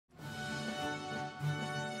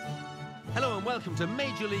welcome to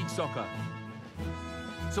Major League Soccer.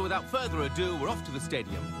 So without further ado, we're off to the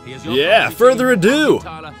stadium. Here's your further ado.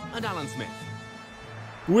 Tyler and Alan Smith.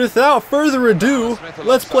 Without further ado,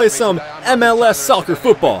 let's play some MLS soccer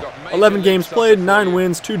football. 11 games played, 9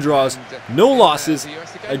 wins, 2 draws, no losses,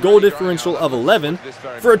 a goal differential of 11,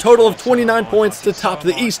 for a total of 29 points to top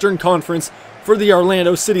the Eastern Conference for the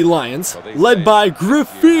Orlando City Lions, led by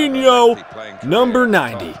Gryphinho, number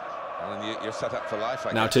 90.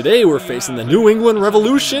 Now today we're facing the New England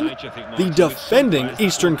Revolution, the defending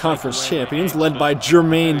Eastern Conference champions, led by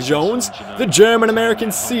Jermaine Jones, the German-American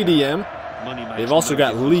CDM. They've also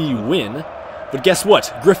got Lee Win. But guess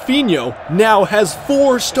what? Gryphinho now has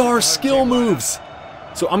 4-star skill moves.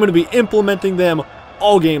 So I'm going to be implementing them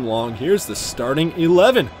all game long. Here's the starting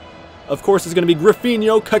 11. Of course, it's going to be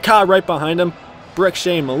Gryphinho, Kaká right behind him, Breck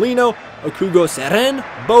Molino, Okugo Seren,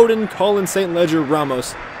 Bowden, Colin St. Ledger,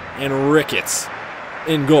 Ramos, and Ricketts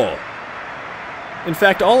in goal. In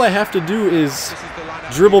fact, all I have to do is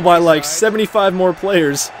dribble by like 75 more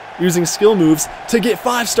players using skill moves to get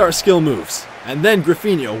 5-star skill moves. And then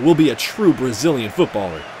Gryphinho will be a true Brazilian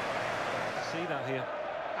footballer. See that here.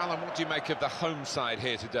 Alan, what do you make of the home side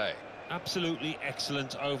here today? Absolutely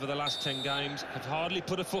excellent over the last 10 games. Have hardly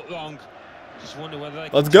put a foot wrong. Just wonder whether they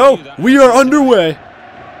Let's go. We are underway.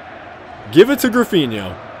 Give it to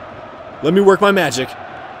Gryphinho. Let me work my magic.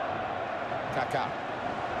 Kaká.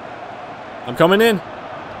 I'm coming in.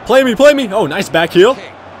 Play me, play me. Oh, nice back heel.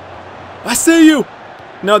 I see you.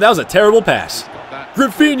 No, that was a terrible pass.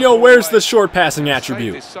 Gryphinho, where's the short passing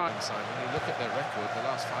attribute?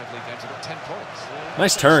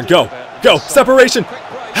 Nice turn. Go. Go. Separation.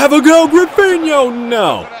 Have a go, Gryphinho.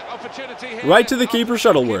 No. Right to the keeper,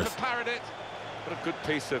 Shuttleworth.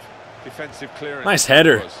 Nice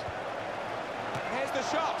header.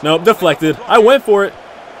 Nope, deflected. I went for it.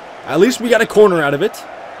 At least we got a corner out of it.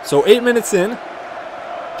 So 8 minutes in,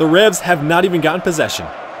 the Revs have not even gotten possession.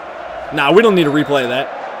 Nah, we don't need to replay that.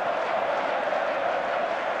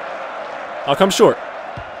 I'll come short.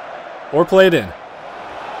 Or play it in.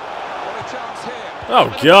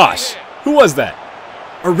 Oh gosh. Who was that?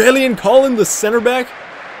 Aurelian Collin, the center back,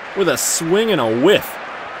 with a swing and a whiff.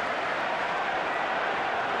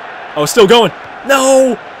 Oh, still going.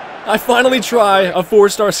 No! I finally try a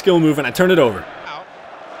 4-star skill move and I turn it over.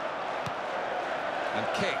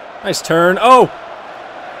 Nice turn. Oh!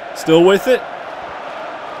 Still with it.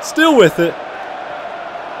 Still with it.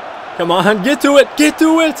 Come on, get to it. Get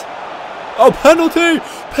to it. Oh, penalty.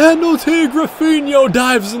 Penalty. Gryphinho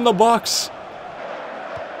dives in the box.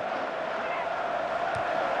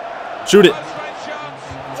 Shoot it.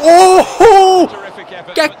 Oh!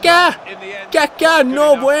 Kaká. Kaká,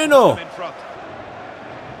 no bueno.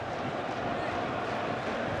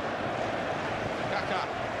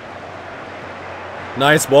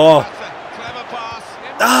 Nice ball.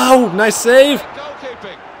 Oh, nice save.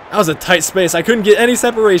 That was a tight space. I couldn't get any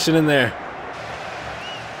separation in there.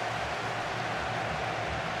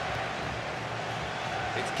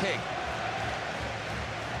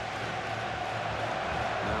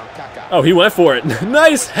 Oh, he went for it.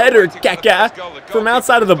 Nice header, Kaká, from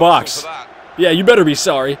outside of the box. Yeah, you better be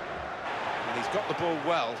sorry. And he's got the ball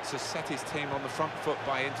well to set his team on the front foot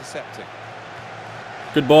by intercepting.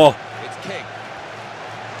 Good ball. It's King.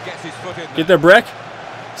 Gets his foot in there. Get there, Breck.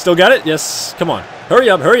 Still got it? Yes. Come on. Hurry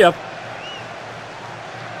up, hurry up.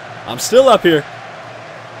 I'm still up here.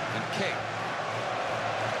 And King.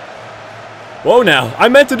 Whoa now. I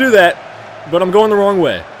meant to do that, but I'm going the wrong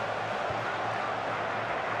way.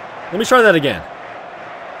 Let me try that again.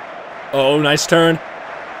 Oh, nice turn.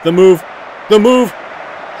 The move. The move.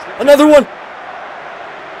 Another one.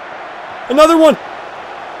 Another one.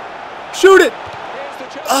 Shoot it.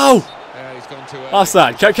 Oh.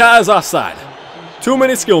 Offside. Kaká is offside. Too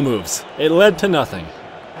many skill moves. It led to nothing.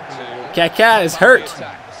 Kaká is hurt.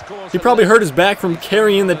 He probably hurt his back from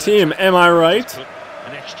carrying the team. Am I right?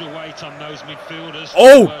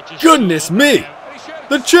 Oh, goodness me.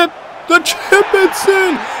 The chip. The chip, it's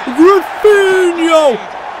in! Gryphinho!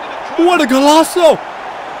 What a golazo!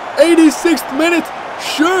 86th minute!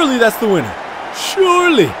 Surely that's the winner.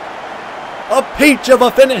 Surely! A peach of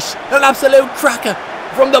a finish! An absolute cracker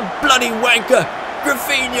from the bloody wanker!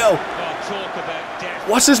 Gryphinho!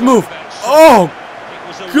 What's this move? Oh!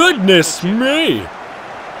 Goodness me!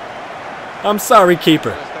 I'm sorry,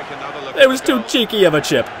 keeper. It was too cheeky of a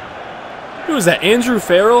chip. Who was that, Andrew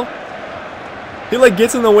Farrell? He like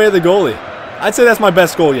gets in the way of the goalie. I'd say that's my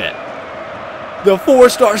best goal yet. The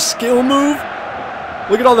 4-star skill move.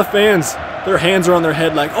 Look at all the fans. Their hands are on their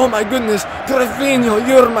head like, oh my goodness, Gryphinho,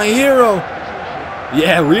 you're my hero.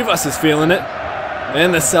 Yeah, Rivas is feeling it.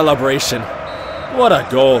 And the celebration. What a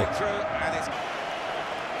goal.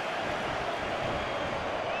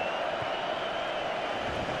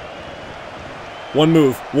 One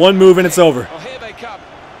move and it's over. Well, here they come.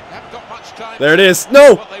 They haven't got much time. There it is.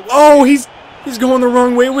 No! Oh, he's going the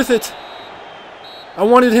wrong way with it. I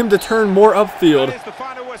wanted him to turn more upfield.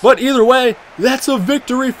 But either way, that's a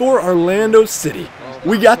victory for Orlando City.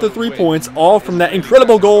 We got the 3 points, all from that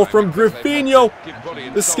incredible goal from Gryphinho.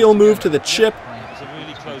 The skill move to the chip.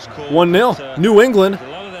 1-0. New England,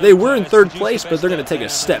 they were in 3rd place, but they're going to take a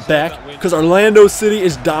step back because Orlando City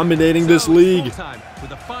is dominating this league.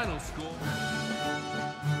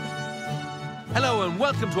 Hello and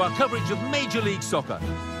welcome to our coverage of Major League Soccer.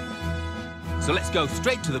 So let's go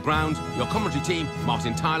straight to the ground. Your commentary team,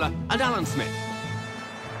 Martin Tyler and Alan Smith.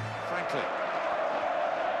 Franklin.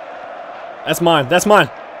 That's mine. That's mine.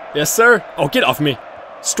 Yes, sir. Oh, get off me.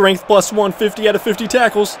 Strength plus 150 out of 50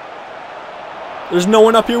 tackles. There's no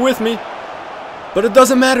one up here with me. But it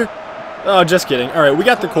doesn't matter. Oh, just kidding. All right, we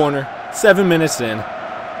got the corner. 7 minutes in.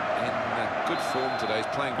 Good form today.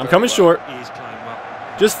 He's playing I'm coming short. He is playing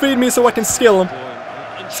well. Just feed me so I can skill him.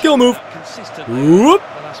 Skill move. Whoop.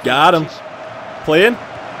 Got him. Play in.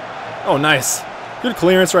 Oh, nice. Good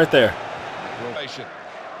clearance right there.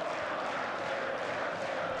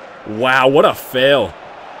 Wow, what a fail.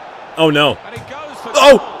 Oh, no.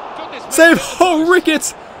 Oh! Save! Oh,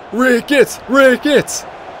 Ricketts! Ricketts! Ricketts!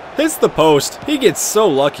 Hits the post. He gets so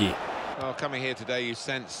lucky. Well, coming here today, you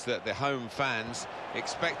sense that the home fans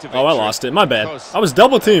expect a victory. Oh, I lost it. My bad. I was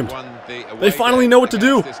double teamed. They finally know what to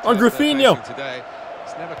do on Gryphinho.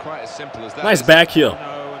 It's never quite as simple as that. Nice back heel.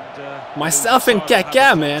 Myself and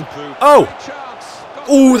Kaka, man. Oh!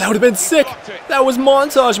 Ooh, that would have been sick. That was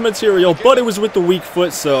montage material, but it was with the weak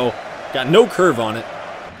foot, so got no curve on it.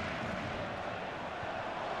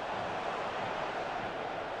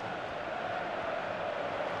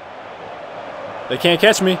 They can't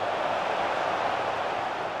catch me.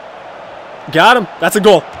 Got him. That's a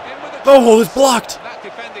goal. Oh, it's blocked.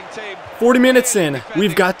 40 minutes in,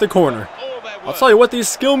 we've got the corner. I'll tell you what, these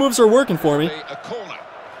skill moves are working for me.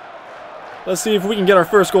 Let's see if we can get our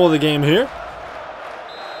first goal of the game here.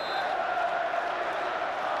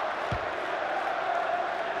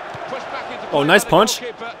 Oh, nice punch.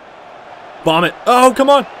 Bomb it. Oh, come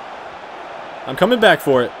on. I'm coming back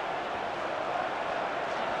for it.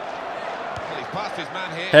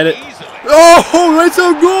 Head it. Oh, it's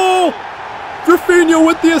a goal! Gryphinho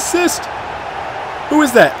with the assist. Who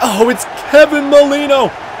is that? Oh, it's Kevin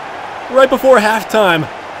Molino. Right before halftime.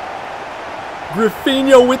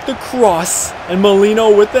 Gryphinho with the cross and Molino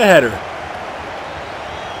with the header.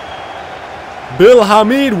 Bill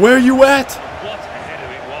Hamid, where you at? What a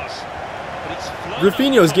header it was.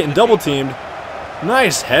 Gryphinho's getting double teamed.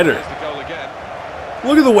 Nice header.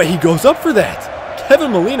 Look at the way he goes up for that.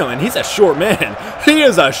 Kevin Molino, and he's a short man. He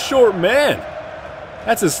is a short man.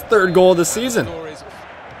 That's his 3rd goal of the season. And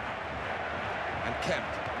Kemp.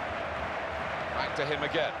 Back to him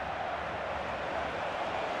again.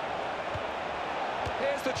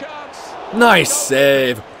 Here's the chance. Nice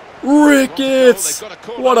save. Ricketts.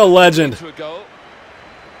 What a legend.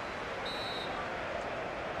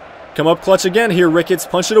 Come up clutch again here, Ricketts.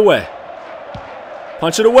 Punch it away.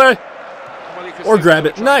 Punch it away. Or grab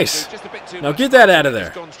it. Nice. Now get that out of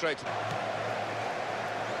there.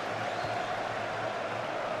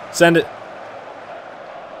 Send it.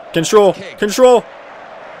 Control. Control.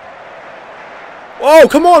 Oh,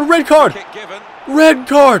 come on. Red card. Red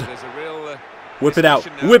card. Whip it out.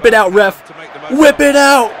 Whip it out, ref. Whip it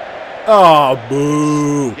out. Oh,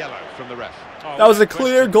 boo. That was a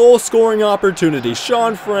clear goal scoring opportunity.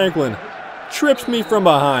 Sean Franklin tripped me from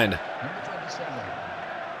behind.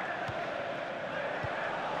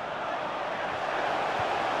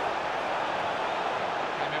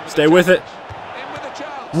 Stay with it.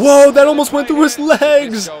 Whoa, that almost went through his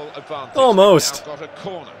legs. Almost.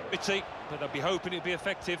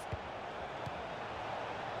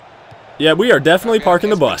 Yeah, we are definitely parking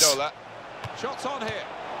the bus.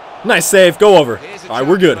 Nice save. Go over. All right,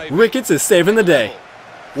 we're good. Ricketts is saving the day.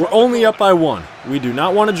 We're only up by 1. We do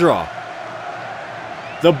not want to draw.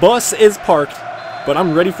 The bus is parked, but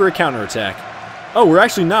I'm ready for a counterattack. Oh, we're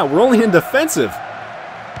actually not. We're only in defensive.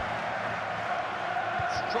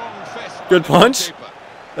 Good punch.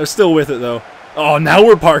 They're still with it, though. Oh, now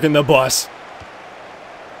we're parking the bus.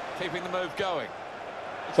 Keeping the move going.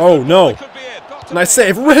 Oh, no. Nice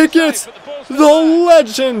save. Ricketts, the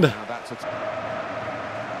legend.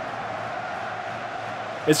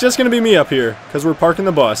 It's just going to be me up here because we're parking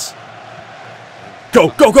the bus.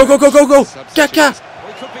 Go, go, go, go, go, go, go. Kaka.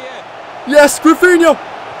 Yes, Gryphinho.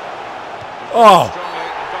 Oh.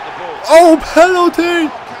 Oh, penalty.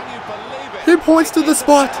 He points to the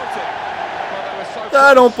spot.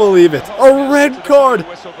 I don't believe it. A red card.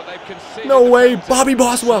 No way. Bobby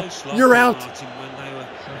Boswell, you're out.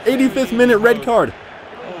 85th minute red card.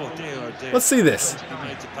 Oh dear, oh dear. Let's see this. He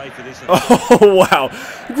made to pay for this. Oh, wow.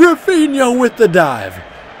 Gryphinho with the dive.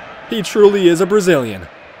 He truly is a Brazilian.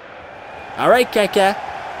 All right, Kaká.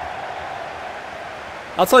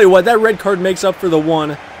 I'll tell you what, that red card makes up for the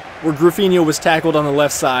one where Gryphinho was tackled on the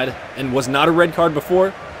left side and was not a red card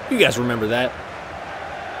before. You guys remember that.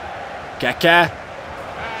 Kaká.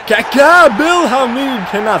 Kaká! Bill Hamid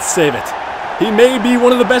cannot save it. He may be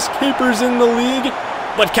one of the best keepers in the league,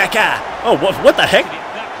 but Kaká. Oh, what the heck?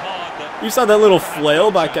 You saw that little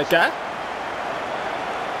flail by Kaká?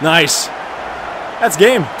 Nice. That's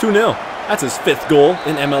game. 2-0. That's his 5th goal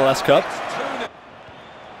in MLS Cup.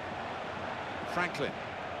 Franklin.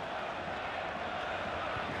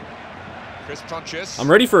 Chris Pontius. I'm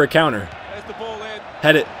ready for a counter. There's the ball in.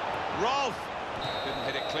 Head it. Rolf. Didn't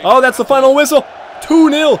hit it clean. Oh, that's the final whistle.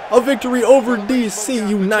 2-0. A victory over DC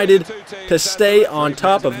United to stay on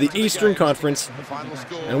top of the Eastern Conference.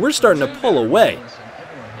 And we're starting to pull away.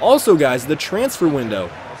 Also, guys, the transfer window.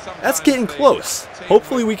 That's getting close.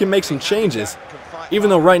 Hopefully we can make some changes. Even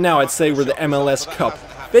though right now I'd say we're the MLS Cup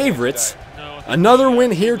favorites. Another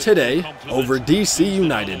win here today over DC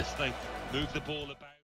United.